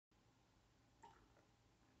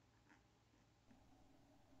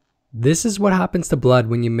This is what happens to blood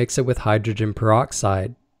when you mix it with hydrogen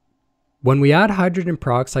peroxide. When we add hydrogen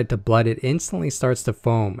peroxide to blood, it instantly starts to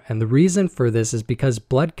foam, and the reason for this is because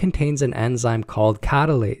blood contains an enzyme called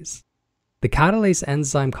catalase. The catalase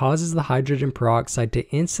enzyme causes the hydrogen peroxide to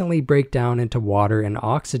instantly break down into water and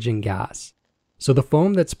oxygen gas. So the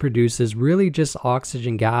foam that's produced is really just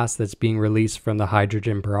oxygen gas that's being released from the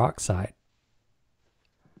hydrogen peroxide.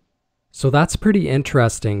 So that's pretty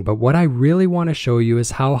interesting, but what I really want to show you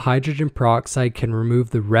is how hydrogen peroxide can remove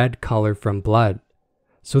the red color from blood.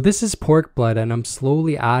 So this is pork blood and I'm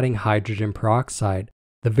slowly adding hydrogen peroxide.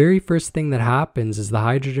 The very first thing that happens is the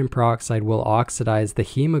hydrogen peroxide will oxidize the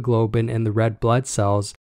hemoglobin in the red blood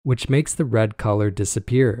cells, which makes the red color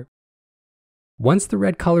disappear. Once the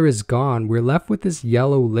red color is gone, we're left with this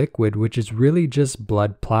yellow liquid, which is really just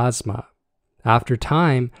blood plasma. After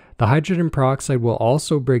time, the hydrogen peroxide will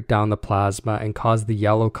also break down the plasma and cause the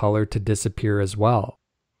yellow color to disappear as well.